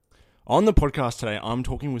On the podcast today, I'm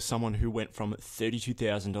talking with someone who went from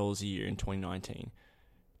 $32,000 a year in 2019,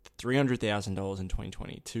 $300,000 in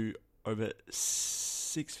 2020 to over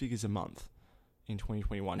six figures a month in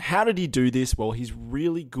 2021. How did he do this? Well, he's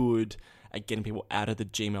really good at getting people out of the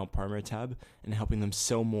Gmail promo tab and helping them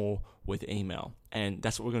sell more with email. And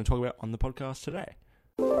that's what we're going to talk about on the podcast today.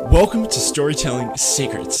 Welcome to Storytelling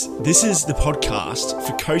Secrets. This is the podcast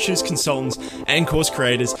for coaches, consultants, and course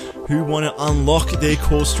creators who want to unlock their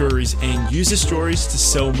core stories and use the stories to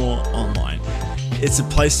sell more online. It's a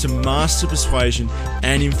place to master persuasion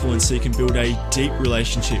and influence so you can build a deep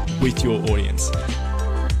relationship with your audience.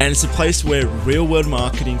 And it's a place where real-world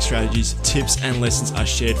marketing strategies, tips, and lessons are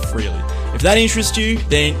shared freely. If that interests you,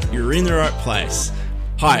 then you're in the right place.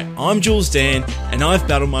 Hi, I'm Jules Dan, and I've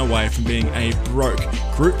battled my way from being a broke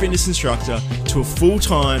group fitness instructor to a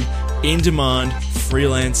full-time, in-demand,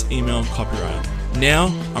 freelance email copywriter.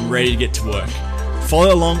 Now, I'm ready to get to work.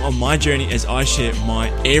 Follow along on my journey as I share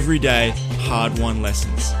my everyday, hard-won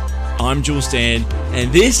lessons. I'm Jules Dan,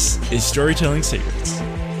 and this is Storytelling Secrets.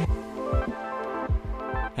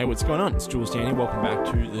 Hey, what's going on? It's Jules Dan here. Welcome back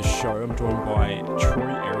to the show. I'm joined by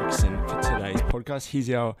Troy Erickson for today's podcast. He's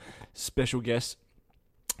our special guest.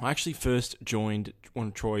 I actually first joined one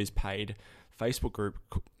of Troy's paid Facebook group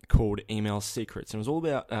called Email Secrets, and it was all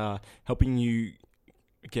about helping you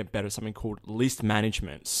get better at something called list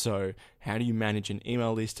management. So how do you manage an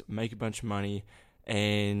email list, make a bunch of money,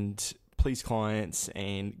 and please clients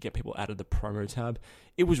and get people out of the promo tab?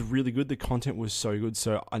 It was really good. The content was so good.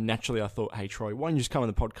 So I thought, hey, Troy, why don't you just come on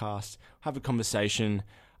the podcast, have a conversation?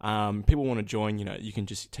 People want to join, you can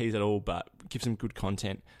just tease it all, but give some good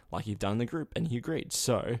content like you've done in the group, and he agreed.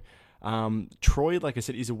 So, Troy, like I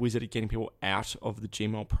said, is a wizard at getting people out of the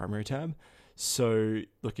Gmail promo tab. So,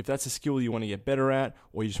 look, if that's a skill you want to get better at,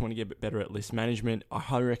 or you just want to get better at list management, I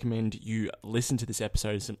highly recommend you listen to this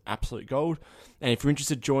episode. It's an absolute gold. And if you're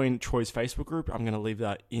interested, join Troy's Facebook group. I'm going to leave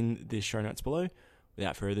that in the show notes below.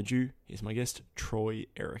 Without further ado, here's my guest, Troy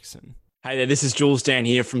Erickson. Hey there, this is Jules Dan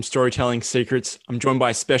here from Storytelling Secrets. I'm joined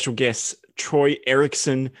by special guest, Troy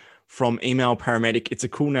Erickson from Email Paramedic. It's a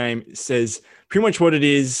cool name. It says pretty much what it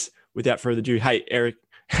is. Without further ado, hey, Eric.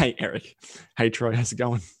 Hey, Eric. Hey, Troy. How's it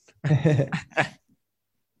going? How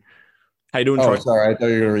you doing, Troy? Oh, sorry. I thought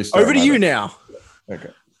you were going to restart. Over to you now.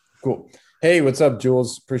 Okay, cool. Hey, what's up,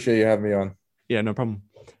 Jules? Appreciate you having me on. Yeah, no problem.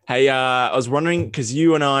 Hey, I was wondering, because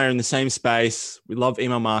you and I are in the same space. We love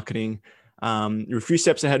email marketing. You're a few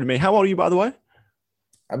steps ahead of me. How old are you, by the way?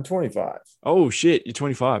 I'm 25. Oh, shit. You're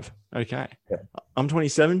 25. Okay. Yeah. I'm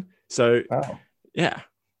 27. So, Wow. Yeah.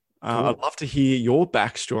 Cool. I'd love to hear your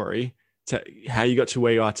backstory to how you got to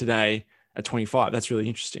where you are today at 25. That's really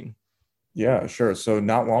interesting. Yeah, sure. So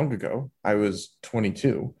not long ago, I was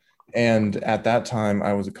 22. And at that time,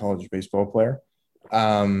 I was a college baseball player.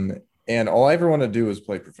 And all I ever wanted to do was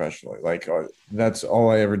play professionally. That's all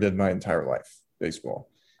I ever did my entire life, baseball.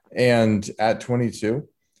 And at 22,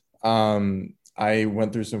 I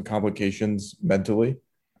went through some complications mentally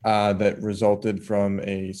that resulted from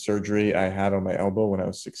a surgery I had on my elbow when I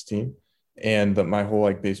was 16. And my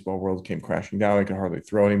whole baseball world came crashing down. I could hardly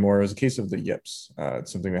throw anymore. It was a case of the yips.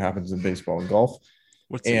 It's something that happens in baseball and golf.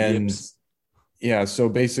 What's the yips? Yeah, so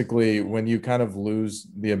basically when you kind of lose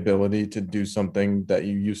the ability to do something that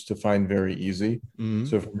you used to find very easy. Mm-hmm.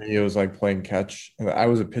 So for me, it was like playing catch. And I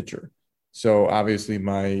was a pitcher. So obviously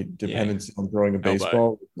my dependency on throwing a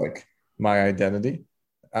baseball was like my identity.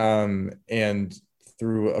 And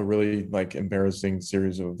through a really embarrassing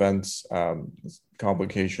series of events,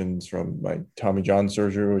 complications from my Tommy John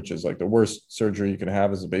surgery, which is the worst surgery you can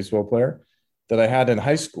have as a baseball player, that I had in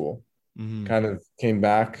high school, kind of came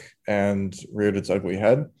back and reared its ugly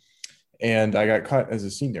head. And I got cut as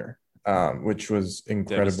a senior, which was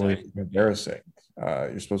incredibly embarrassing.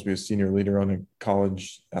 You're supposed to be a senior leader on a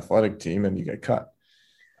college athletic team and you get cut.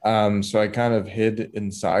 So I kind of hid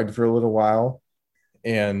inside for a little while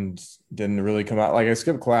and didn't really come out. I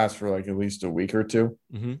skipped class for at least a week or two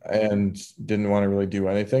and didn't want to really do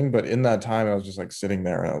anything. But in that time, I was just sitting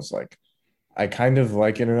there and I was I kind of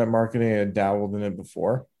like internet marketing. I had dabbled in it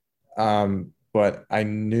before. But I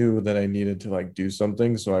knew that I needed to do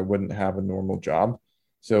something so I wouldn't have a normal job.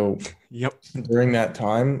 So during that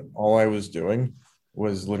time, all I was doing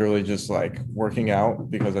was literally just working out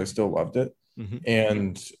because I still loved it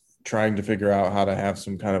and trying to figure out how to have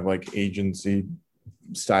some kind of agency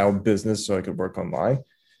style business so I could work online.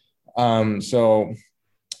 So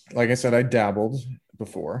like I said, I dabbled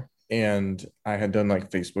before and I had done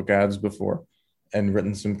Facebook ads before and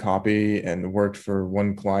written some copy and worked for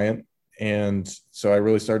one client. And so I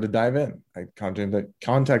really started to dive in. I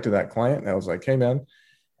contacted that client and I was like, hey man,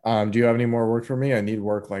 Do you have any more work for me? I need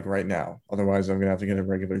work like right now. Otherwise, I'm gonna have to get a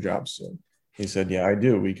regular job soon. He said, yeah, I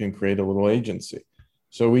do. We can create a little agency.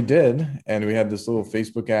 So we did, and we had this little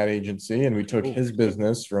Facebook ad agency, and we took Cool. his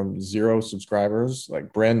business from 0 subscribers,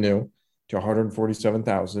 like brand new, to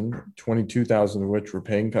 147,000, 22,000 of which were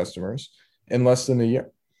paying customers in less than a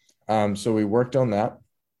year. So we worked on that,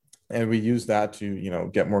 and we used that to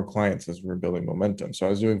get more clients as we were building momentum. So I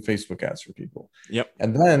was doing Facebook ads for people. Yep.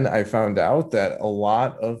 And then I found out that a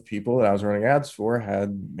lot of people that I was running ads for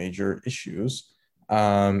had major issues,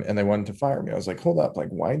 and they wanted to fire me. I was like, hold up, like,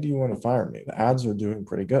 why do you want to fire me? The ads are doing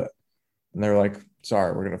pretty good. And they were like,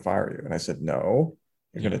 sorry, we're going to fire you. And I said, no,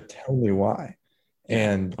 you're going to tell me why. Yeah.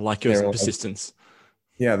 And I like they your were like, persistence.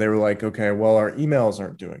 yeah, they were like, okay, well, our emails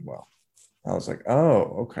aren't doing well. I was like,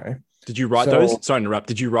 oh, okay. Did you write those? Sorry to interrupt.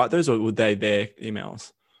 Did you write those, or were they their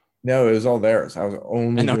emails? No, it was all theirs. I was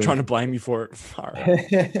only And they're doing trying to blame you for it. All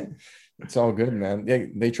right. It's all good, man.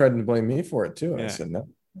 They tried to blame me for it too. And I Yeah. said, no,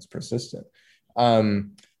 it's persistent.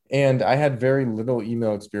 Um, and I had very little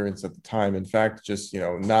email experience at the time. In fact, just,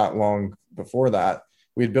 not long before that,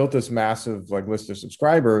 we had built this massive like list of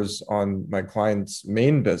subscribers on my client's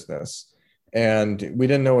main business, and we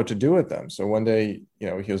didn't know what to do with them. So one day,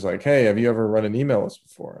 he was like, hey, have you ever run an email list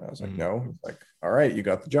before? And I was like, no. He's like, all right, you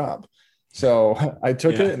got the job. So I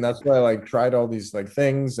took it, and that's why I like tried all these like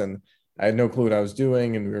things, and I had no clue what I was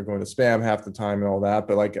doing, and we were going to spam half the time and all that.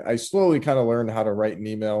 But like I slowly kind of learned how to write an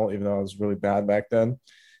email, even though I was really bad back then.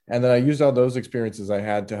 And then I used all those experiences I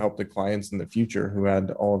had to help the clients in the future who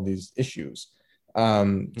had all of these issues.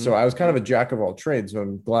 So I was kind of a jack of all trades. So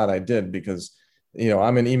I'm glad I did, because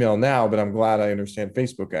I'm in email now, but I'm glad I understand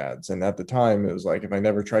Facebook ads. And at the time, it was like if I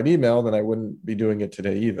never tried email, then I wouldn't be doing it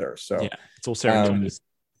today either. So Yeah, it's all serendipitous.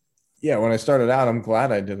 yeah, when I started out, I'm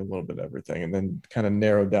glad I did a little bit of everything, and then kind of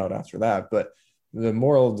narrowed down after that. But the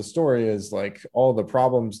moral of the story is like all the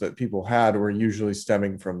problems that people had were usually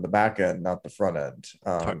stemming from the back end, not the front end.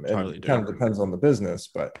 Totally and it kind of depends on the business.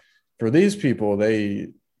 But for these people, they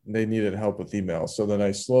needed help with email. So then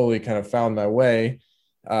I slowly kind of found my way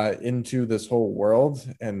into this whole world,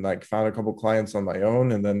 and like found a couple clients on my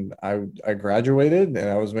own. And then I graduated, and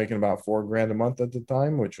I was making about $4,000 a month at the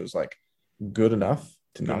time, which was like good enough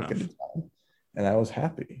to not get a job, and I was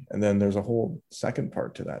happy. And then there's a whole second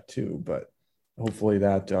part to that too, but hopefully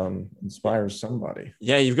that inspires somebody.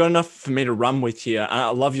 Yeah, you've got enough for me to run with here. I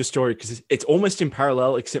love your story because it's almost in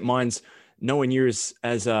parallel, except mine's nowhere near as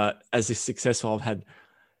successful. I've had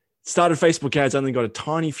started Facebook ads, only got a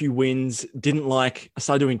tiny few wins. I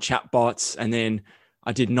started doing chat bots, and then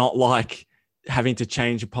I did not like having to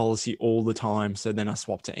change a policy all the time. So then I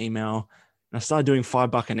swapped to email, and I started doing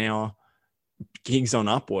 $5 an hour gigs on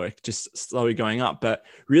Upwork, just slowly going up. But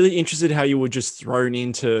really interested how you were just thrown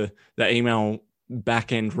into the email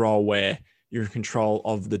backend role where you're in control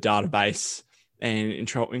of the database and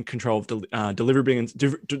in control of deliverability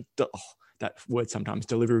and that word sometimes,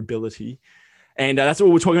 deliverability. And that's what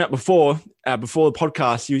we were talking about before the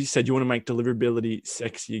podcast. You said you want to make deliverability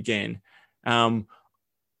sexy again. From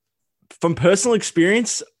personal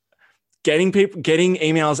experience, getting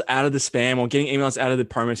emails out of the spam or getting emails out of the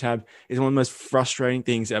promo tab is one of the most frustrating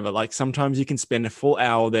things ever. Like sometimes you can spend a full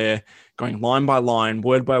hour there going line by line,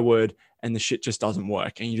 word by word, and the shit just doesn't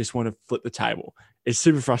work. And you just want to flip the table. It's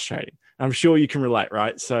super frustrating. I'm sure you can relate,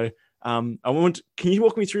 right? So can you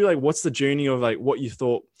walk me through like, what's the journey of like what you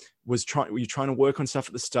thought were you trying to work on stuff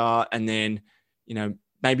at the start, and then,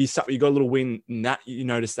 maybe you got a little win and that you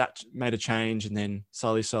noticed that made a change, and then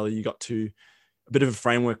slowly you got to a bit of a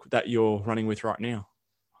framework that you're running with right now.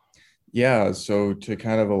 Yeah. So to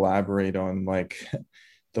kind of elaborate on like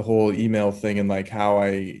the whole email thing, and like how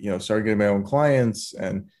I, started getting my own clients,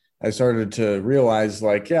 and I started to realize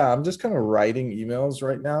like, yeah, I'm just kind of writing emails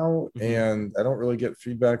right now, and I don't really get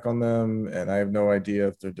feedback on them, and I have no idea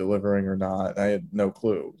if they're delivering or not. I had no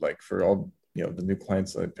clue, like for all, the new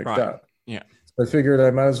clients that I picked up. Yeah. So I figured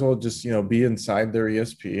I might as well just, be inside their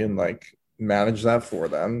ESP and like manage that for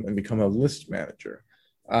them and become a list manager.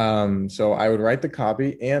 So I would write the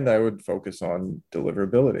copy, and I would focus on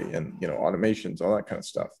deliverability and, automations, all that kind of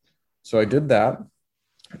stuff. So I did that.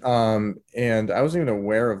 And I wasn't even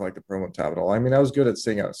aware of like the promo tab at all. I mean, I was good at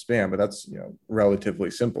staying out of spam, but that's, relatively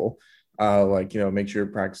simple. Make sure you're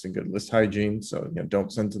practicing good list hygiene. So,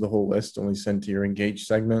 don't send to the whole list, only send to your engaged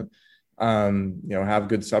segment. Have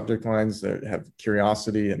good subject lines that have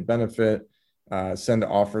curiosity and benefit. Send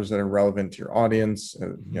offers that are relevant to your audience,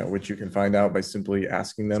 which you can find out by simply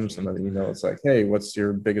asking them. Some of the email, it's like, hey, what's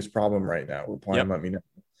your biggest problem right now? Reply and let me know.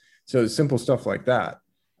 So simple stuff like that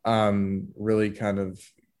really kind of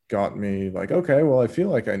got me like, okay, well, I feel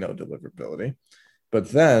like I know deliverability. But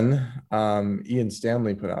then Ian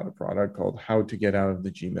Stanley put out a product called How to Get Out of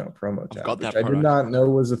the Gmail Promo I've Tab, got which that I did product. not know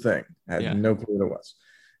was a thing. I had Yeah. no clue what it was.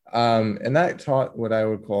 And that taught what I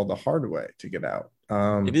would call the hard way to get out.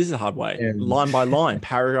 It is a hard way, And line by line,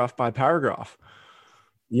 paragraph by paragraph.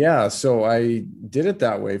 yeah, so I did it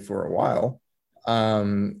that way for a while.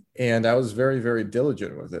 And I was very, very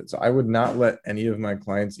diligent with it. So I would not let any of my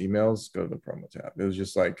clients' emails go to the promo tab. It was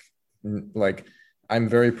just like I'm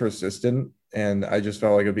very persistent, and I just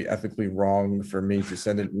felt like it'd be ethically wrong for me to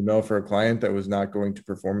send an email for a client that was not going to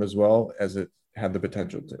perform as well as it had the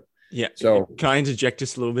potential to. Yeah. So Can I interject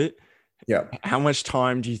just a little bit? yeah. How much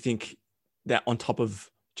time do you think that on top of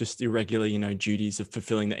just the regular, duties of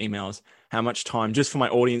fulfilling the emails, how much time, just for my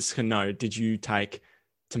audience to know, did you take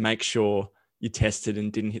to make sure you tested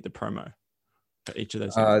and didn't hit the promo for each of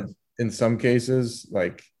those emails? In some cases,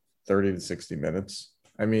 like 30 to 60 minutes.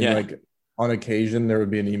 I mean, Yeah. like on occasion, there would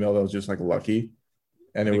be an email that was just like lucky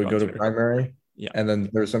and it would go to primary. Yeah. And then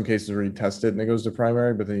there are some cases where you test it and it goes to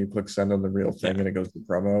primary, but then you click send on the real thing and it goes to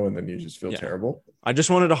promo, and then you just feel terrible. I just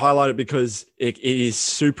wanted to highlight it because it is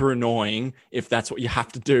super annoying if that's what you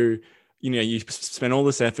have to do. You spend all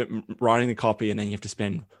this effort writing the copy and then you have to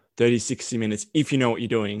spend 30, 60 minutes, if you know what you're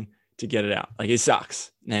doing, to get it out. Like, it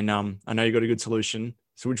sucks. And I know you got a good solution,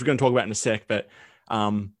 so which we're going to talk about in a sec, but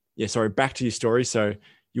sorry, back to your story. So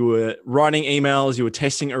you were writing emails, you were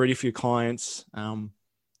testing already for your clients.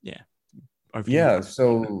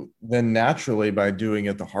 So then naturally, by doing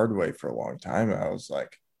it the hard way for a long time, I was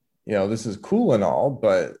like, this is cool and all,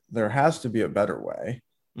 but there has to be a better way.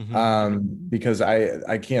 Because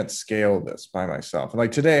I can't scale this by myself. And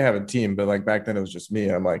like today I have a team, but like back then it was just me.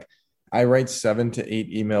 I'm like, I write 7 to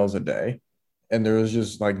 8 emails a day, and there was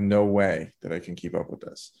just like no way that I can keep up with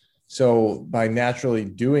this. So by naturally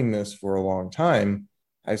doing this for a long time,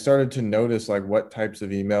 I started to notice like what types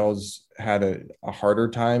of emails had a harder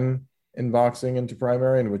time inboxing into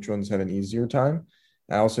primary and which ones had an easier time.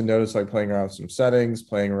 I also noticed like playing around with some settings,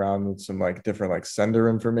 playing around with some like different like sender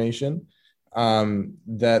information,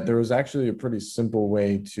 that there was actually a pretty simple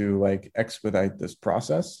way to like expedite this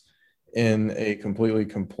process in a completely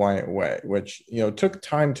compliant way, which took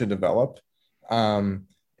time to develop. And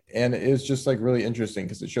it's just like really interesting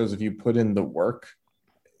because it shows if you put in the work,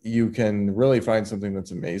 you can really find something that's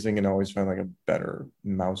amazing and always find like a better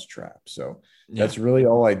mousetrap. So that's really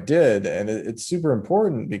all I did. And it's super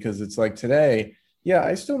important because it's like today,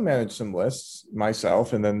 I still manage some lists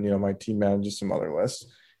myself, and then my team manages some other lists.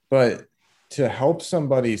 But to help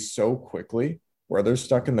somebody so quickly where they're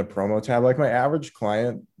stuck in the promo tab, like my average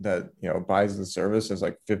client that buys the service has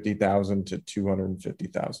like 50,000 to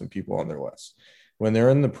 250,000 people on their list. When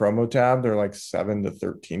they're in the promo tab, they're like 7 to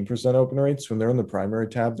 13% open rates. When they're in the primary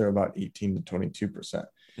tab, they're about 18 to 22%.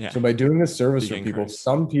 So by doing this service for people,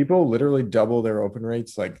 some people literally double their open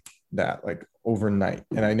rates like that, like overnight.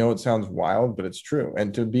 And I know it sounds wild, but it's true.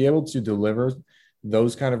 And to be able to deliver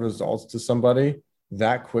those kind of results to somebody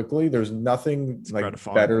that quickly, there's nothing like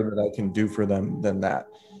better that I can do for them than that.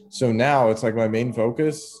 So now it's like my main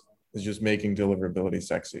focus is just making deliverability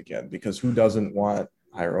sexy again, because who doesn't want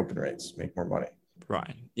higher open rates, make more money?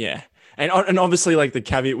 Right. Yeah. And obviously like the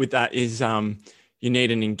caveat with that is you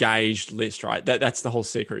need an engaged list, right? That's the whole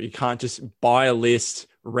secret. You can't just buy a list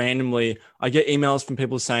randomly. I get emails from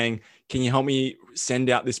people saying, can you help me send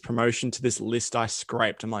out this promotion to this list I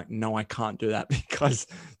scraped? I'm like, no, I can't do that because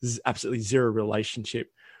there's absolutely zero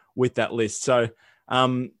relationship with that list. So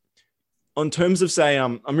on terms of say,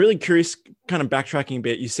 I'm really curious, kind of backtracking a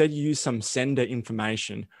bit. You said you use some sender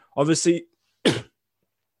information. Obviously,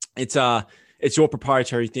 it's your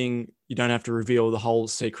proprietary thing. You don't have to reveal the whole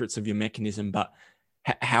secrets of your mechanism, but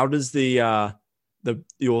how does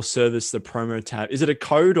your service, the promo tab, is it a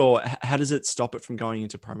code, or how does it stop it from going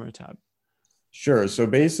into promo tab? Sure. So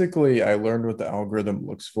basically, I learned what the algorithm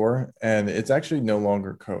looks for, and it's actually no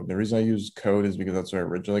longer code. The reason I use code is because that's what I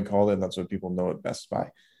originally called it, and that's what people know it best by.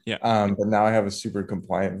 Yeah. But now I have a super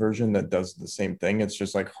compliant version that does the same thing. It's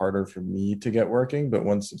just like harder for me to get working, but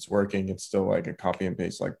once it's working, it's still like a copy and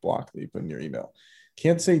paste like block that you put in your email.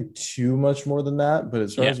 Can't say too much more than that, but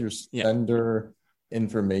as far as your sender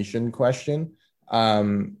information question,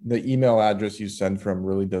 the email address you send from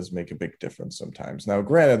really does make a big difference sometimes. Now,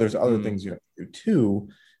 granted, there's other things you have to do too,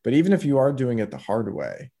 but even if you are doing it the hard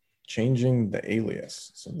way, changing the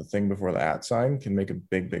alias, so the thing before the @ sign, can make a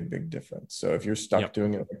big difference. So if you're stuck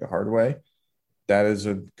doing it like the hard way, that is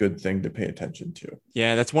a good thing to pay attention to.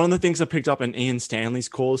 Yeah, that's one of the things I picked up in Ian Stanley's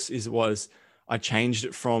course was I changed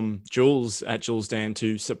it from Jules at Jules Dan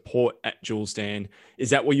to support at Jules Dan.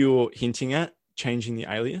 Is that what you're hinting at, changing the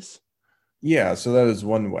alias? Yeah, so that is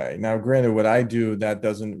one way. Now, granted, what I do that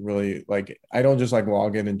doesn't really like I don't just like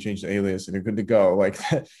log in and change the alias and you're good to go. Like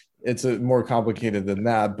it's more complicated than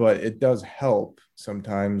that, but it does help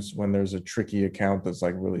sometimes when there's a tricky account that's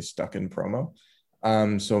like really stuck in promo.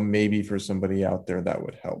 So maybe for somebody out there that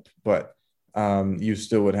would help, but you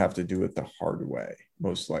still would have to do it the hard way,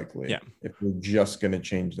 most likely, Yeah. if you're just going to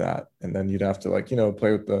change that. And then you'd have to like,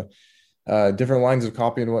 play with the different lines of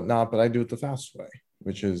copy and whatnot, but I do it the fast way,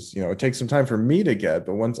 which is, it takes some time for me to get,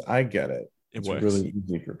 but once I get it, It it's works. really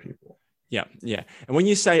easy for people. Yeah. Yeah. And when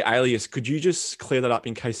you say alias, could you just clear that up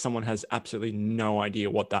in case someone has absolutely no idea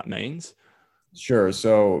what that means? Sure.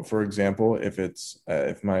 So, for example,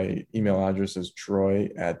 if my email address is Troy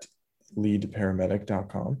at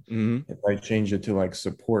leadparamedic.com, Mm-hmm. if I change it to like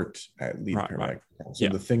support at leadparamedic.com, Right. so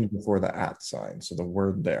Yeah. the thing before the at sign, so the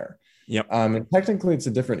word there. Yep. And technically, it's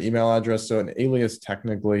a different email address. So an alias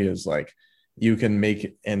technically is like you can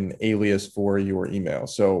make an alias for your email.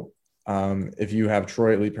 So if you have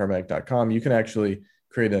Troy at leadparamedic.com, you can actually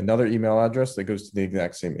create another email address that goes to the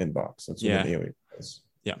exact same inbox. That's what an alias is.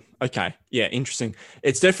 Yeah. Okay. Yeah. Interesting.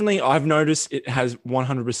 It's definitely, I've noticed it has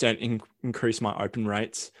 100% increased my open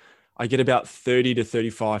rates. I get about 30 to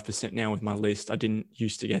 35% now with my list. I didn't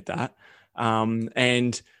used to get that.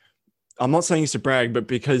 And I'm not saying this to brag, but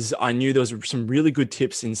because I knew there was some really good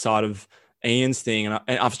tips inside of Ian's thing. And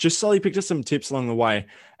I've just slowly picked up some tips along the way.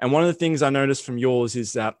 And one of the things I noticed from yours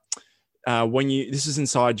is that this is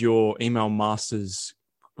inside your email masters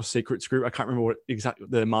or secrets group. I can't remember what exactly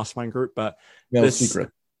the mastermind group, but Secret.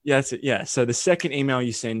 Yeah, that's it. Yeah. So the second email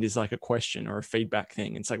you send is like a question or a feedback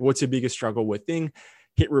thing. It's like, what's your biggest struggle with thing?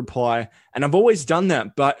 Hit reply. And I've always done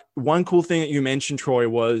that. But one cool thing that you mentioned, Troy,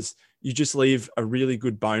 was you just leave a really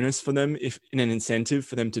good bonus for them if in an incentive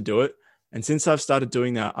for them to do it. And since I've started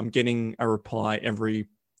doing that, I'm getting a reply every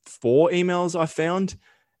 4 emails I found.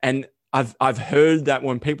 And I've heard that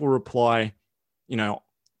when people reply,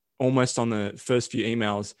 almost on the first few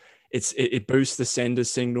emails, it boosts the sender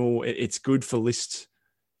signal. It's good for list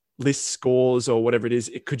scores or whatever it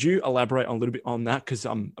is. Could you elaborate a little bit on that? Because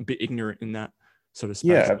I'm a bit ignorant in that sort of space.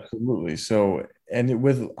 Yeah, absolutely. So,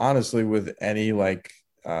 and honestly, with any like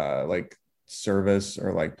service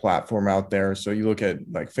or like platform out there. So you look at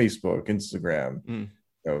like Facebook, Instagram,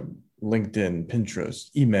 LinkedIn,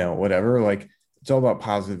 Pinterest, email, whatever, like it's all about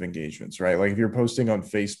positive engagements, right? Like if you're posting on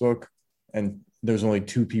Facebook and there's only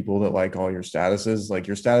 2 people that like all your statuses, like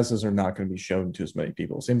your statuses are not going to be shown to as many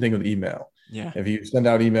people. Same thing with email. Yeah. If you send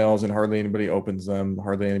out emails and hardly anybody opens them,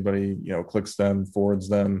 hardly anybody, clicks them, forwards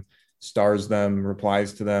them, stars them,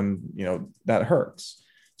 replies to them, that hurts.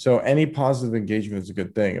 So any positive engagement is a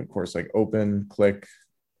good thing. Of course, like open, click,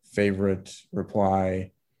 favorite, reply,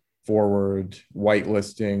 forward,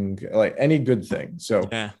 whitelisting, like any good thing. So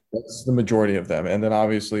that's the majority of them. And then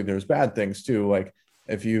obviously there's bad things too. Like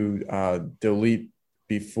if you delete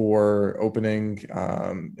before opening,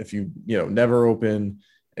 if you never open,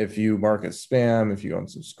 if you mark as spam, if you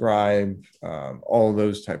unsubscribe, all of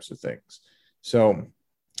those types of things. So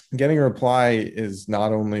getting a reply is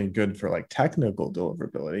not only good for like technical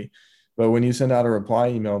deliverability, but when you send out a reply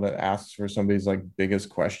email that asks for somebody's like biggest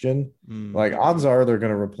question, like odds are they're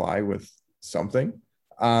going to reply with something,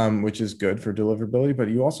 which is good for deliverability, but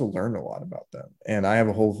you also learn a lot about them. And I have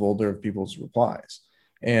a whole folder of people's replies.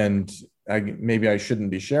 And maybe I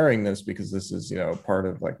shouldn't be sharing this because this is, part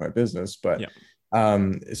of like my business, but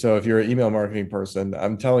so if you're an email marketing person,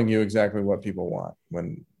 I'm telling you exactly what people want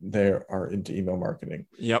when they are into email marketing.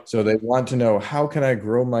 Yep. So they want to know, how can I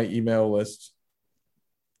grow my email list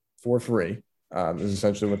for free? Is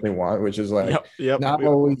essentially what they want, which is like not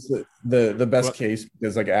always the best case,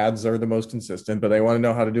 because like ads are the most consistent, but they want to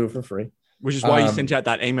know how to do it for free. Which is why you sent out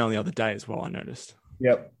that email the other day as well, I noticed.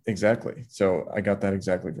 Yep, exactly. So I got that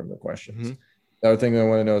exactly from the questions. The other thing I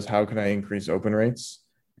want to know is, how can I increase open rates?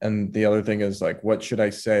 And the other thing is like, what should I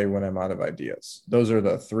say when I'm out of ideas? Those are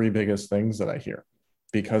the 3 biggest things that I hear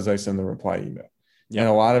because I send the reply email. And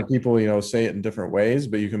a lot of people, say it in different ways,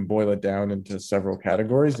 but you can boil it down into several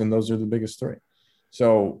categories. And those are the biggest 3.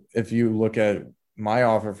 So if you look at my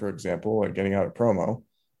offer, for example, like getting out of promo,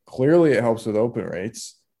 clearly it helps with open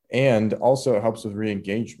rates and also it helps with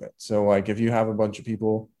re-engagement. So like if you have a bunch of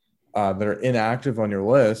people that are inactive on your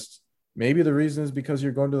list, maybe the reason is because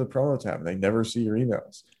you're going to the promo tab and they never see your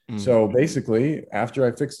emails. So basically, after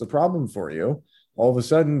I fix the problem for you, all of a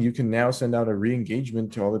sudden you can now send out a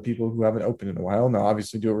re-engagement to all the people who haven't opened in a while. Now,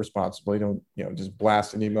 obviously do it responsibly. Don't, just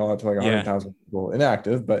blast an email out to like 100,000 people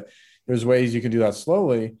inactive, but there's ways you can do that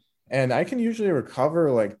slowly. And I can usually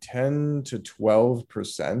recover like 10 to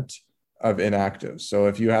 12% of inactives. So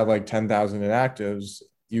if you have like 10,000 inactives,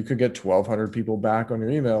 you could get 1,200 people back on your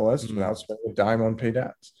email list without spending a dime on paid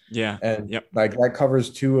ads. Yeah. And like that covers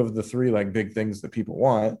two of the three like big things that people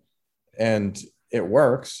want, and it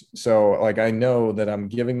works. So like I know that I'm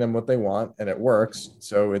giving them what they want and it works.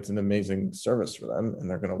 So it's an amazing service for them and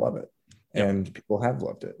they're going to love it. Yep. And people have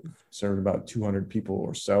loved it. Served about 200 people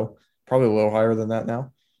or so, probably a little higher than that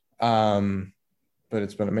now. But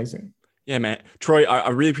it's been amazing. Yeah, man. Troy, I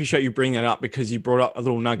really appreciate you bringing that up because you brought up a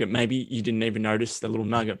little nugget. Maybe you didn't even notice the little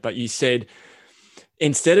nugget, but you said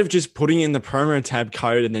instead of just putting in the promo tab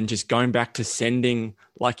code and then just going back to sending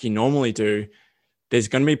like you normally do, there's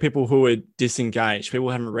going to be people who are disengaged.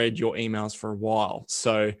 People haven't read your emails for a while.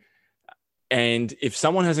 So, and if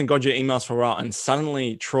someone hasn't got your emails for a while and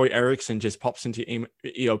suddenly Troy Erickson just pops into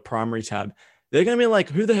your primary tab, they're going to be like,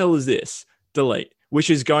 who the hell is this? Delete, which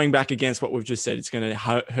is going back against what we've just said. It's going to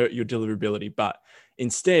hurt your deliverability. But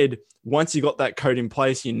instead, once you got that code in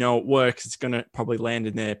place, you know it works. It's going to probably land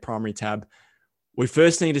in their primary tab. We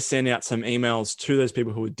first need to send out some emails to those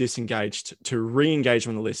people who are disengaged to re-engage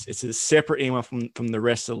on the list. It's a separate email from the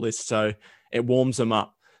rest of the list, so it warms them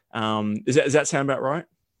up. Does that sound about right?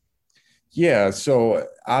 Yeah. So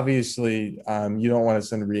obviously, you don't want to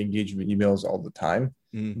send re-engagement emails all the time,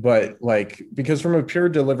 but like because from a pure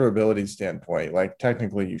deliverability standpoint, like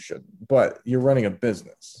technically you shouldn't, but you're running a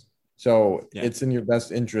business, so it's in your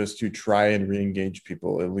best interest to try and re-engage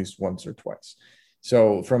people at least once or twice.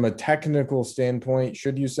 So from a technical standpoint,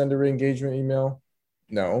 should you send a re-engagement email?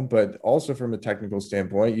 No, but also from a technical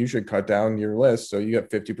standpoint, you should cut down your list so you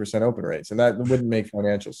get 50% open rates, and that wouldn't make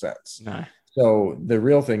financial sense. No. So the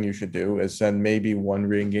real thing you should do is send maybe one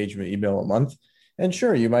re-engagement email a month. And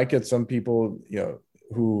sure, you might get some people,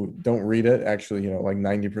 who don't read it. Actually, like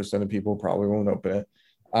 90% of people probably won't open it.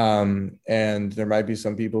 And there might be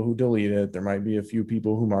some people who delete it. There might be a few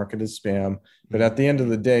people who mark it as spam. But at the end of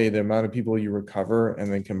the day, the amount of people you recover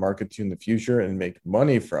and then can market to in the future and make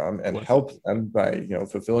money from and help them by,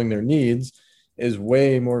 fulfilling their needs is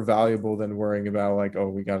way more valuable than worrying about like, oh,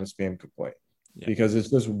 we got a spam complaint. Because it's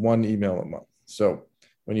just one email a month. So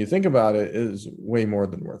when you think about it, it is way more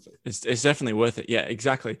than worth it. It's definitely worth it. Yeah,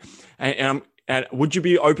 exactly. And would you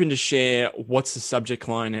be open to share what's the subject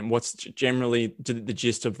line and what's generally the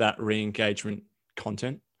gist of that re-engagement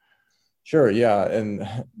content? Sure. Yeah. And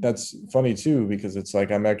that's funny too, because it's like,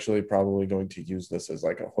 I'm actually probably going to use this as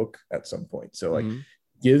like a hook at some point. So like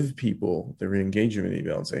give people the re-engagement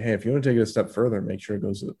email and say, hey, if you want to take it a step further, make sure it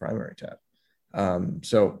goes to the primary tab.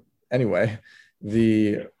 So anyway,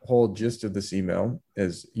 the whole gist of this email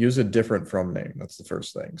is use a different from name. That's the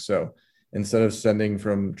first thing. So instead of sending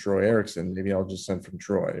from Troy Erickson, maybe I'll just send from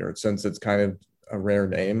Troy, or since it's kind of a rare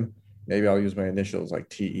name, maybe I'll use my initials like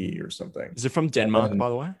TE or something. Is it from Denmark, by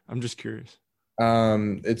the way? I'm just curious.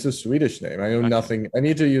 It's a Swedish name. I know nothing. I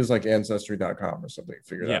need to use like ancestry.com or something to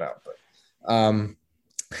figure that out.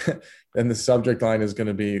 But then the subject line is going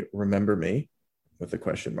to be remember me with a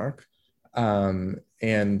question mark.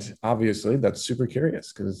 And obviously that's super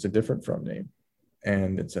curious because it's a different from name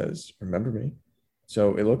and it says, remember me.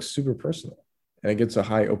 So it looks super personal and it gets a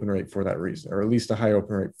high open rate for that reason, or at least a high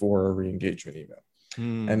open rate for a re-engagement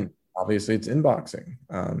email. And obviously it's inboxing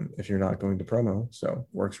if you're not going to promo. So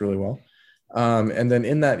works really well. And then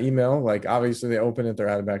in that email, like obviously they open it, they're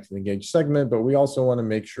added back to the engaged segment, but we also want to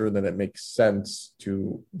make sure that it makes sense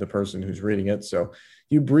to the person who's reading it. So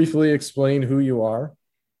you briefly explain who you are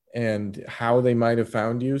and how they might have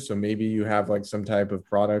found you. So maybe you have like some type of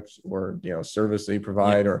product or, service that you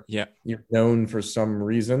provide, or you're known for some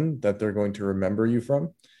reason that they're going to remember you from.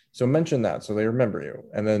 So mention that so they remember you,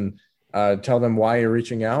 and then tell them why you're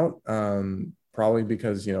reaching out. Probably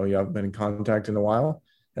because, you haven't been in contact in a while,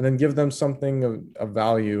 and then give them something of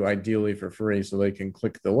value, ideally for free, so they can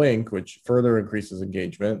click the link, which further increases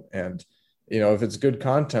engagement. And, if it's good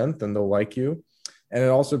content, then they'll like you. And it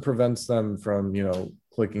also prevents them from,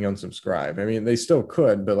 clicking unsubscribe. I mean, they still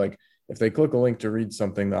could, but like if they click a link to read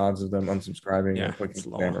something, the odds of them unsubscribing or clicking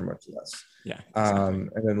spam are much less. Yeah. Exactly.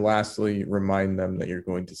 And then lastly, remind them that you're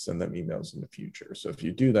going to send them emails in the future. So if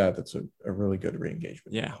you do that, that's a really good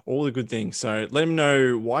re-engagement. Yeah. All the good things. So let them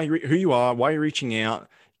know who you are, why you're reaching out,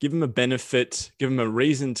 give them a benefit, give them a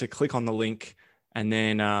reason to click on the link, and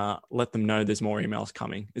then let them know there's more emails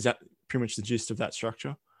coming. Is that pretty much the gist of that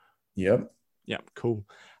structure? Yep. Yeah. Cool.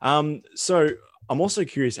 So I'm also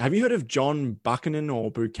curious, have you heard of John Buchanan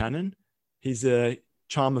or Buchanan? He's a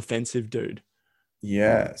Charm Offensive dude.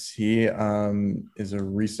 Yes, he is a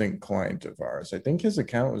recent client of ours. I think his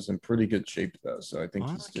account was in pretty good shape though, so I think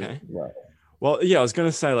he's doing well. Well, yeah, I was going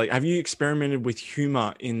to say, like, have you experimented with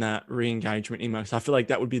humor in that re-engagement email? So I feel like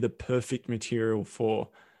that would be the perfect material for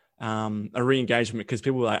a re-engagement, because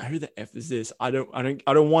people were like, who the F is this? I don't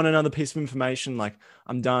want another piece of information. Like,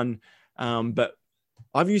 I'm done. But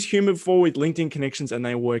I've used Humor before with LinkedIn connections, and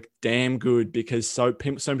they work damn good, because some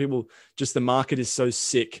people, just the market is so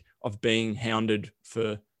sick of being hounded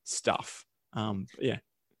for stuff. Yeah,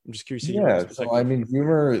 I'm just curious. Yeah, so I mean,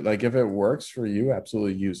 humor, like if it works for you,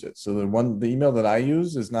 absolutely use it. So the email that I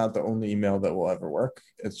use is not the only email that will ever work.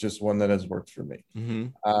 It's just one that has worked for me.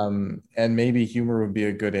 And maybe humor would be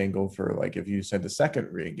a good angle for like if you send a second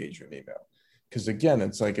re-engagement email. Because again,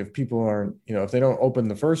 it's like if people aren't, if they don't open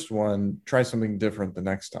the first one, try something different the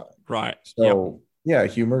next time. Right. So yeah,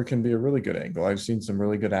 humor can be a really good angle. I've seen some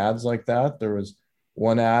really good ads like that. There was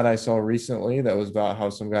one ad I saw recently that was about how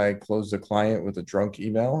some guy closed a client with a drunk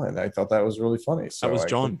email, and I thought that was really funny. So that was I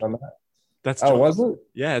John. clicked on that. That's John. Was it?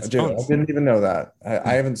 Yeah, it's John. I didn't even know that.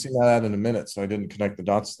 I haven't seen that ad in a minute, so I didn't connect the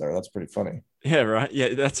dots there. That's pretty funny. Yeah, right.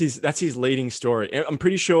 Yeah, that's his leading story. I'm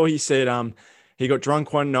pretty sure he said he got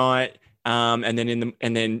drunk one night, and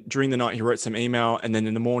then during the night he wrote some email, and then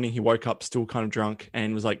in the morning he woke up still kind of drunk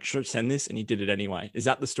and was like, should I send this? And he did it anyway. Is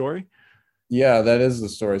that the story? Yeah, that is the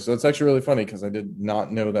story. So it's actually really funny because I did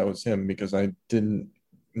not know that was him, because I didn't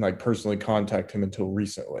like personally contact him until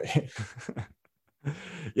recently.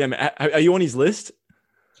 Yeah, man. Are you on his list?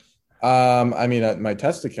 I mean, my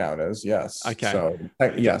test account is, yes. Okay. So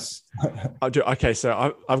yes. Okay.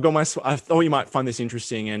 So I've got I thought you might find this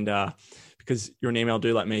interesting, and because you're an email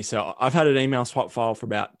dude like me. So I've had an email swap file for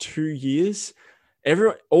about 2 years.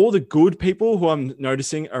 All the good people who I'm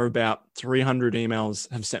noticing are about 300 emails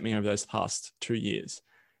have sent me over those past 2 years.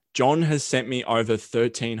 John has sent me over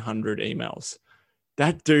 1,300 emails.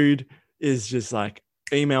 That dude is just like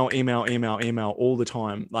email all the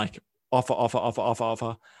time. Like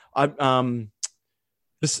offer.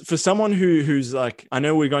 For someone who's like, I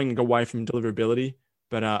know we're going away from deliverability,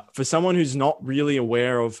 but for someone who's not really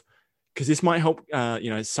aware of, because this might help,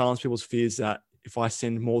 silence people's fears that if I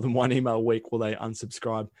send more than one email a week, will they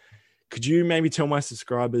unsubscribe? Could you maybe tell my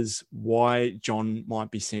subscribers why John might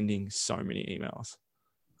be sending so many emails?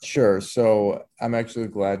 Sure. So I'm actually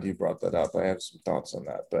glad you brought that up. I have some thoughts on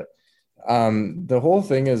that. But the whole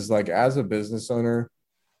thing is like, as a business owner,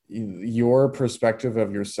 your perspective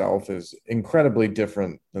of yourself is incredibly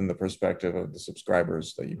different than the perspective of the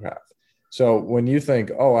subscribers that you have. So when you think,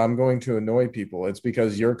 oh, I'm going to annoy people, it's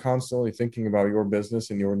because you're constantly thinking about your business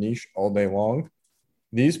and your niche all day long.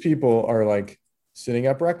 These people are like sitting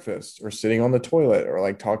at breakfast or sitting on the toilet or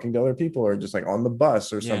like talking to other people or just like on the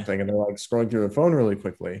bus or something. And they're like scrolling through their phone really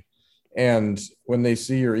quickly. And when they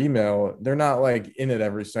see your email, they're not like in it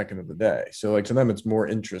every second of the day. So like to them, it's more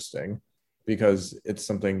interesting because it's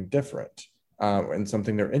something different. And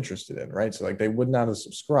something they're interested in, right? So like they would not have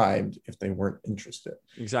subscribed if they weren't interested.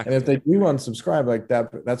 Exactly. And if they do unsubscribe, like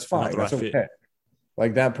that's fine. That's okay.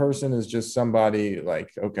 Like that person is just somebody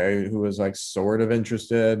like, okay, who is like sort of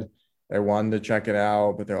interested. They wanted to check it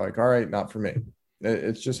out, but they're like, all right, not for me.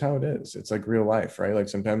 It's just how it is. It's like real life, right? Like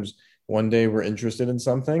sometimes one day we're interested in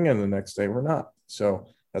something and the next day we're not. So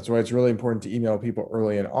that's why it's really important to email people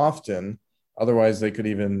early and often. Otherwise, they could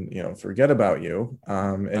even, forget about you,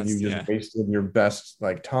 and you just wasted your best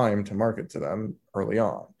like time to market to them early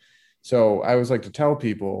on. So I always like to tell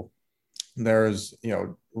people there's,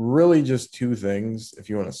 really just two things if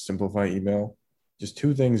you want to simplify email, just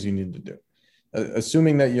two things you need to do.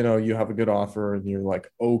 Assuming that, you have a good offer and you're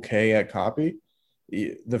like okay at copy,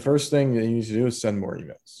 the first thing that you need to do is send more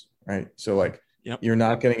emails, right? So like, you're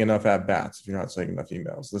not getting enough at bats if you're not sending enough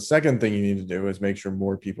emails. The second thing you need to do is make sure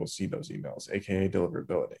more people see those emails, aka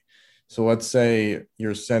deliverability. So let's say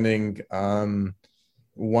you're sending one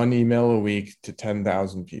email a week to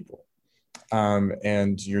 10,000 people,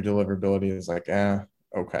 and your deliverability is like,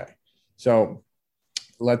 okay. So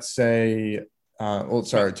let's say,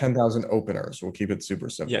 10,000 openers. We'll keep it super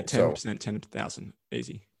simple. Yeah, 10%, 10,000,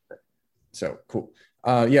 easy. So cool.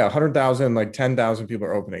 100,000, like 10,000 people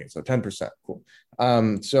are opening it. So 10%. Cool.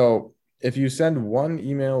 So if you send one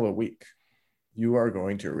email a week, you are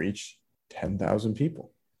going to reach 10,000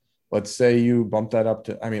 people. Let's say you bump that up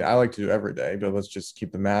to, I like to do every day, but let's just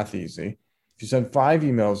keep the math easy. If you send 5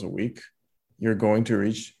 emails a week, you're going to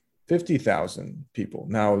reach 50,000 people.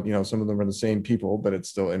 Now, some of them are the same people, but it's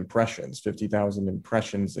still impressions, 50,000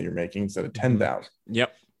 impressions that you're making instead of 10,000.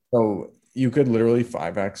 Yep. So you could literally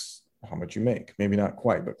 5x how much you make, maybe not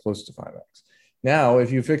quite, but close to 5x. Now,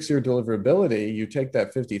 if you fix your deliverability, you take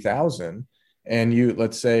that 50,000 and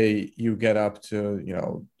let's say you get up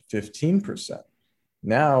to, 15%.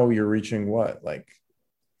 Now you're reaching what, like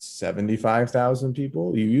 75,000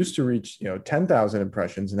 people? You used to reach, 10,000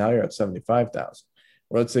 impressions, and now you're at 75,000.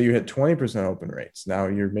 Or let's say you hit 20% open rates. Now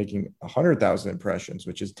you're making 100,000 impressions,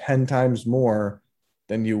 which is 10 times more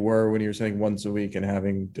than you were when you were sending once a week and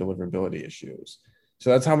having deliverability issues. So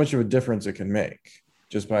that's how much of a difference it can make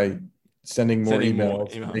just by sending more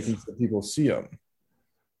emails, making sure people see them.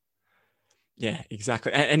 Yeah,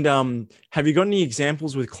 exactly. And have you got any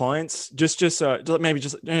examples with clients? Just maybe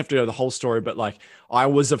just don't have to go the whole story, but like I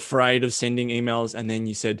was afraid of sending emails, and then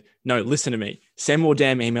you said, "No, listen to me. Send more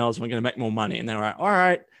damn emails. We're going to make more money." And they're like, "All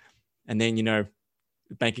right." And then the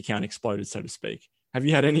bank account exploded, so to speak. Have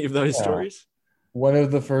you had any of those stories? One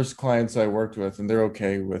of the first clients I worked with, and they're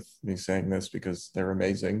okay with me saying this because they're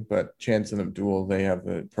amazing, but Chance and Abdul, they have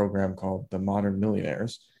a program called the Modern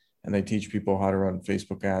Millionaires, and they teach people how to run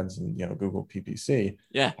Facebook ads and Google PPC.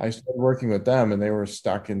 Yeah. I started working with them, and they were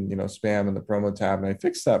stuck in spam in the promo tab, and I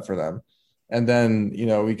fixed that for them. And then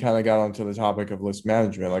we kind of got onto the topic of list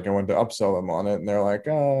management. Like I wanted to upsell them on it, and they're like,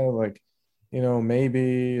 oh, like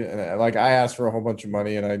maybe. And like I asked for a whole bunch of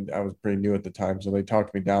money, and I was pretty new at the time, so they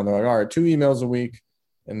talked me down. They're like, all right, 2 emails a week,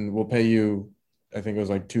 and we'll pay you. I think it was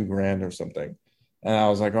like $2,000 or something. And I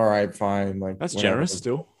was like, all right, fine. Like that's generous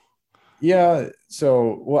still. Yeah.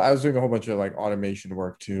 So, well, I was doing a whole bunch of like automation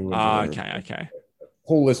work too. Okay.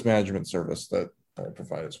 Whole list management service that I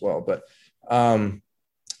provide as well. But,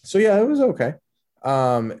 so yeah, it was okay.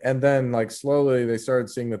 And then like slowly they started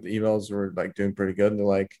seeing that the emails were like doing pretty good. And they're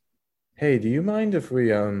like, hey, do you mind if we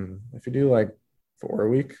do like 4 a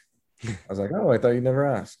week? I was like, oh, I thought you'd never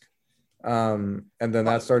ask. And then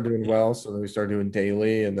that started doing well. So then we started doing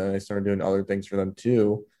daily, and then I started doing other things for them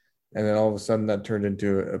too. And then all of a sudden that turned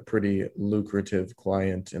into a pretty lucrative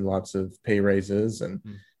client and lots of pay raises, and,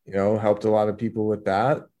 helped a lot of people with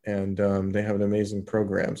that. And they have an amazing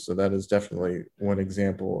program. So that is definitely one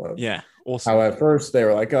example of awesome. How at first they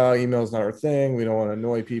were like, oh, email's not our thing. We don't want to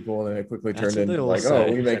annoy people. And then it quickly turned into like,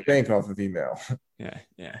 oh, we make bank off of email.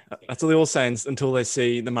 Yeah. That's what they all say until they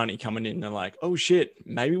see the money coming in. They're like, oh shit,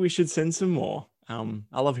 maybe we should send some more.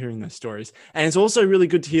 I love hearing those stories. And it's also really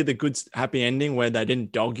good to hear the good, happy ending where they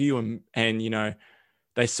didn't dog you and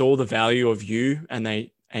they saw the value of you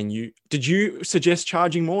did you suggest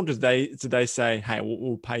charging more? Did they say, hey,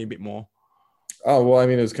 we'll pay a bit more? Oh, well, I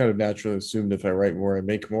mean, it's kind of naturally assumed if I write more, I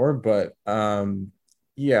make more, but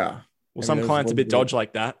yeah. Well, some clients a bit dodge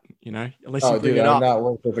like that, unless you bring it up. I'm not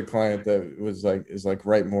working with a client that is like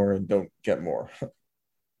write more and don't get more.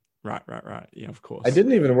 Right. Yeah, of course. I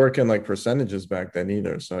didn't even work in like percentages back then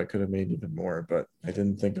either, so I could have made even more, but I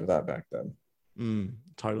didn't think of that back then.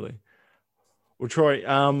 Totally. Well, Troy,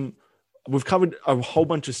 we've covered a whole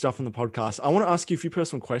bunch of stuff on the podcast. I want to ask you a few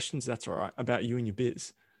personal questions, that's all right, about you and your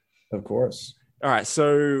biz. Of course. All right.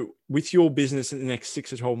 So with your business in the next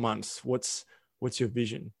 6 to 12 months, what's your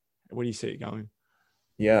vision? Where do you see it going?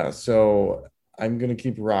 Yeah. So I'm going to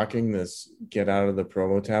keep rocking this get out of the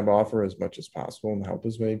promo tab offer as much as possible and help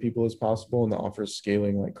as many people as possible. And the offer is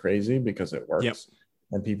scaling like crazy because it works.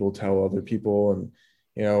 And people tell other people. And,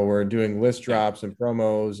 we're doing list drops and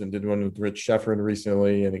promos, and did one with Rich Sheffrin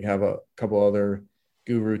recently. And we have a couple other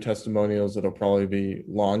guru testimonials that'll probably be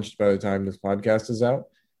launched by the time this podcast is out.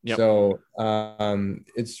 Yep. So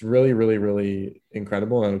it's really, really, really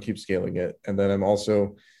incredible, and I'll keep scaling it. And then I'm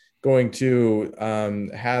also going to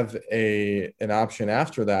have an option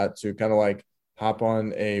after that to kind of like hop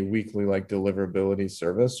on a weekly like deliverability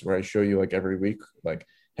service where I show you like every week, like,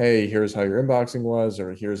 hey, here's how your inboxing was,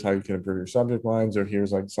 or here's how you can improve your subject lines, or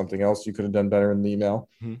here's like something else you could have done better in the email.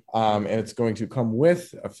 And it's going to come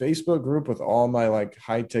with a Facebook group with all my like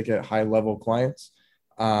high ticket, high level clients,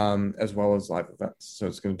 as well as live events. So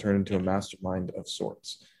it's going to turn into a mastermind of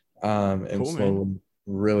sorts, and cool, slowly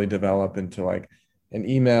really develop into like an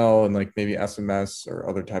email and like maybe SMS or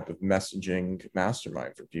other type of messaging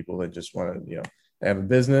mastermind for people that just want to, they have a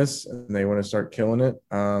business and they want to start killing it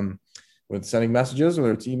with sending messages,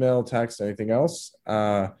 whether it's email, text, anything else.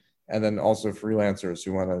 And then also freelancers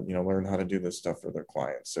who want to, learn how to do this stuff for their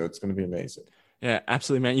clients. So it's going to be amazing. Yeah,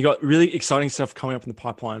 absolutely, man. You got really exciting stuff coming up in the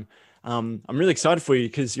pipeline. I'm really excited for you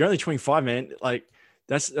because you're only 25, man. Like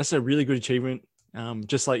that's a really good achievement.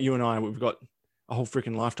 Just like you and I, we've got a whole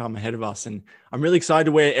freaking lifetime ahead of us. And I'm really excited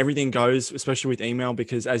to where everything goes, especially with email,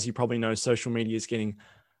 because as you probably know, social media is getting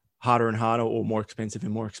harder and harder, or more expensive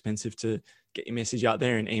and more expensive to get your message out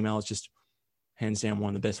there. And email is just hands down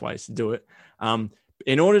one of the best ways to do it.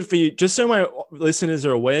 In order for you, just so my listeners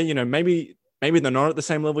are aware, maybe they're not at the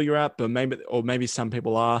same level you're at, but maybe some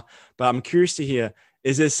people are, but I'm curious to hear,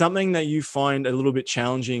 is there something that you find a little bit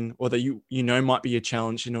challenging, or that you might be a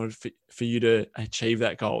challenge in order for you to achieve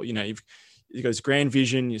that goal? You've got grand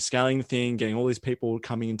vision, you're scaling the thing, getting all these people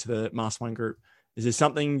coming into the mastermind group. Is there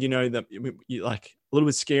something, that you like, little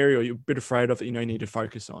bit scary or you're a bit afraid of that you need to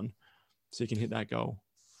focus on so you can hit that goal?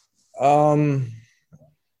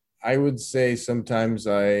 I would say sometimes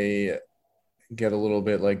I get a little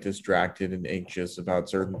bit like distracted and anxious about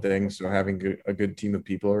certain things. So having a good team of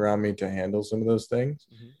people around me to handle some of those things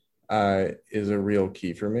is a real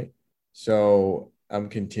key for me. So I'm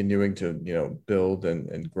continuing to, build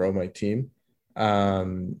and grow my team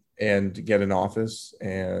and get an office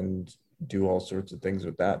and do all sorts of things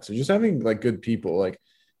with that. So just having like good people, like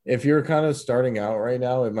if you're kind of starting out right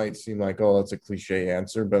now, it might seem like, oh, that's a cliche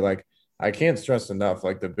answer, but like, I can't stress enough,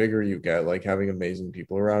 like the bigger you get, like having amazing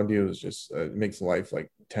people around you is just, it makes life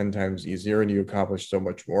like 10 times easier and you accomplish so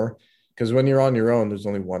much more. Because when you're on your own, there's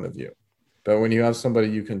only one of you. But when you have somebody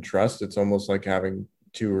you can trust, it's almost like having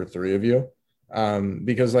 2 or 3 of you.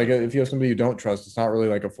 Because like if you have somebody you don't trust, it's not really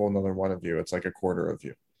like a full another one of you. It's like a quarter of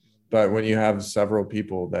you. But when you have several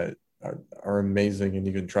people that are amazing and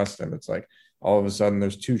you can trust them, it's like all of a sudden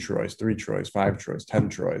there's 2 Troys, 3 Troys, 5 Troys, 10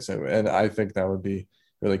 Troys. And I think that would be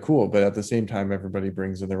really cool. But at the same time, everybody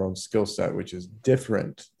brings in their own skill set, which is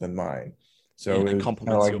different than mine. So it's kind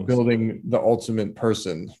of like building the ultimate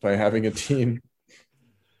person by having a team.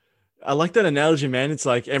 I like that analogy, man. It's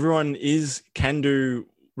like everyone can do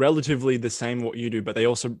relatively the same what you do, but they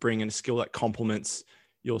also bring in a skill that complements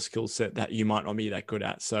your skill set that you might not be that good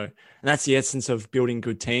at. So, and that's the essence of building a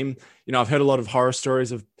good team. I've heard a lot of horror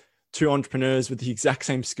stories of 2 entrepreneurs with the exact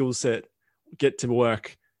same skill set get to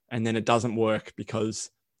work, and then it doesn't work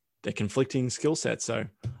because they're conflicting skill sets. So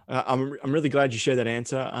I'm really glad you shared that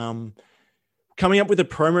answer. Coming up with a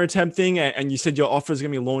promo tab thing, and you said your offer is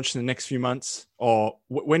going to be launched in the next few months. Or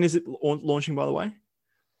when is it launching, by the way,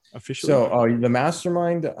 officially? So the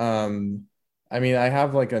mastermind, I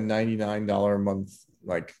have like a $99 a month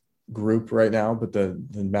like group right now, but the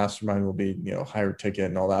mastermind will be higher ticket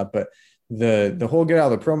and all that. But the whole get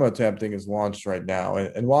out of the promo tab thing is launched right now.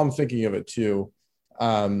 And while I'm thinking of it too,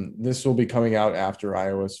 this will be coming out after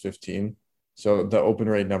iOS 15. So the open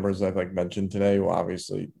rate numbers I've like mentioned today will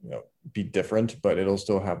obviously, be different, but it'll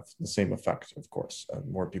still have the same effect, of course,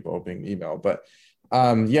 more people opening email. But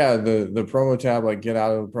the promo tab, like get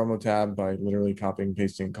out of the promo tab by literally copying and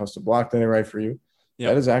pasting a custom block that I write for you. Yep.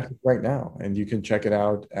 That is active right now. And you can check it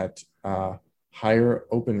out at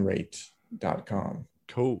higheropenrate.com.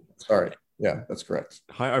 Cool. Sorry. Yeah, that's correct.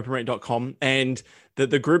 Higheropenrate.com. And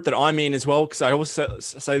the group that I'm in as well, because I always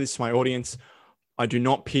say this to my audience, I do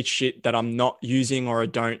not pitch shit that I'm not using or I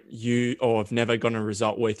don't use or I've never gotten a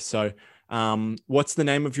result with. So what's the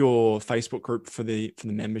name of your Facebook group for the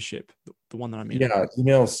membership? The one that I'm in? Yeah,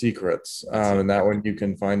 Email Secrets. And that one you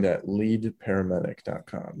can find at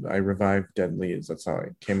leadparamedic.com. I revived dead leads. That's how I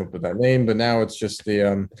came up with that name. But now it's just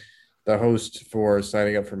the host for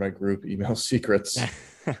signing up for my group, Email Secrets.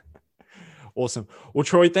 Awesome. Well,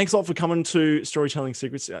 Troy, thanks a lot for coming to Storytelling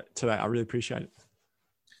Secrets today. I really appreciate it.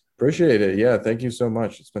 Appreciate it. Yeah, thank you so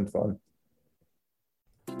much. It's been fun.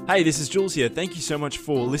 Hey, this is Jules here. Thank you so much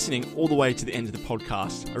for listening all the way to the end of the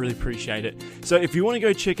podcast. I really appreciate it. So if you want to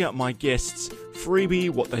go check out my guests'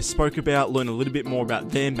 freebie, what they spoke about, learn a little bit more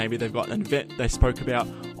about them, maybe they've got an event they spoke about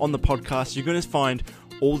on the podcast, you're going to find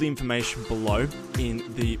all the information below in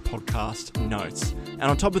the podcast notes. And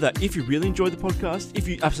on top of that, if you really enjoyed the podcast, if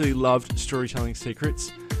you absolutely loved Storytelling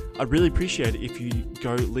Secrets, I'd really appreciate it if you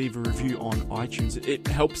go leave a review on iTunes. It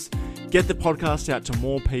helps get the podcast out to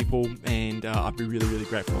more people, and I'd be really, really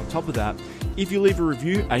grateful. On top of that, if you leave a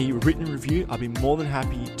review, a written review, I'd be more than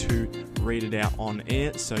happy to read it out on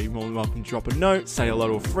air. So you're more than welcome to drop a note, say hello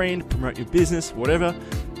to a friend, promote your business, whatever.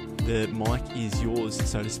 The mic is yours,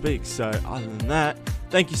 so to speak. So other than that,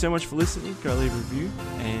 thank you so much for listening. Go leave a review,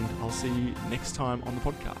 and I'll see you next time on the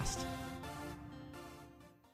podcast.